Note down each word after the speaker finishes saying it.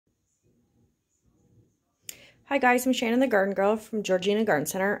Hi guys, I'm Shannon the Garden Girl from Georgina Garden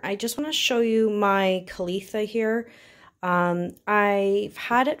Center. I just want to show you my Calathea here. I've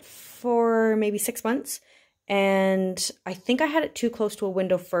had it for maybe 6 months, and I think I had it too close to a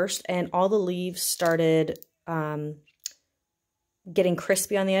window first, and all the leaves started getting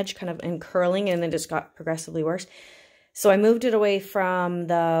crispy on the edge, kind of and curling, and then just got progressively worse. So I moved it away from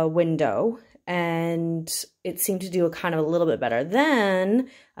the window, and it seemed to do a little bit better. Then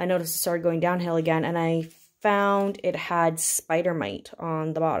I noticed it started going downhill again, and I found it had spider mite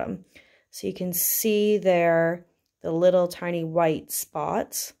on the bottom. So you can see there the little tiny white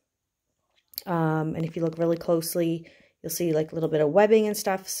spots. And if you look really closely, you'll see like a little bit of webbing and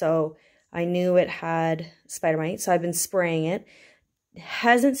stuff. So I knew it had spider mite. So I've been spraying it. It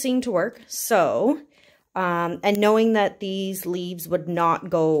hasn't seemed to work. So, and knowing that these leaves would not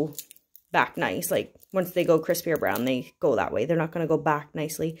go back nice, like once they go crispy or brown, they go that way. They're not going to go back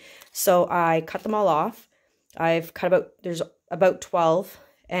nicely. So I cut them all off. I've cut there's about 12,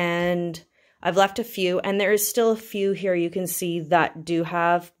 and I've left a few, and there is still a few here you can see that do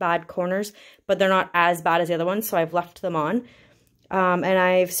have bad corners, but they're not as bad as the other ones, so I've left them on. And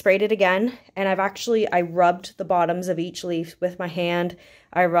I've sprayed it again, and I rubbed the bottoms of each leaf with my hand.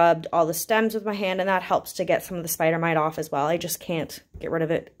 I rubbed all the stems with my hand, and that helps to get some of the spider mite off as well. I just can't get rid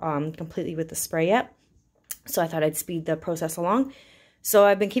of it completely with the spray yet, so I thought I'd speed the process along. So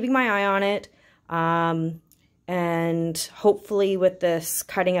I've been keeping my eye on it. And hopefully with this,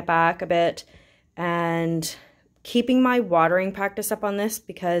 cutting it back a bit and keeping my watering practice up on this,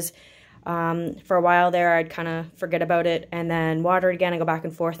 because for a while there I'd kind of forget about it and then water it again and go back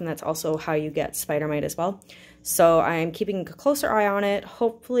and forth, and that's also how you get spider mite as well. So I'm keeping a closer eye on it.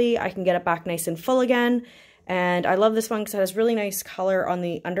 Hopefully I can get it back nice and full again. And I love this one because it has really nice color on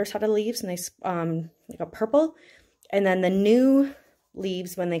the underside of the leaves, nice like a purple. And then the new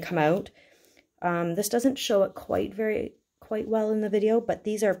leaves when they come out, this doesn't show it quite well in the video, but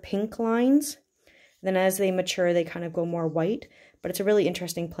these are pink lines. Then as they mature, they kind of go more white, but it's a really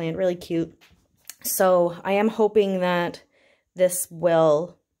interesting plant, really cute. So I am hoping that this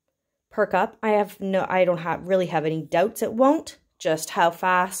will perk up. I don't really have any doubts it won't, just how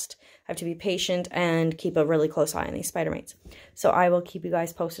fast. I have to be patient and keep a really close eye on these spider mites. So I will keep you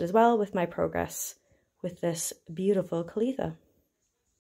guys posted as well with my progress with this beautiful Calathea.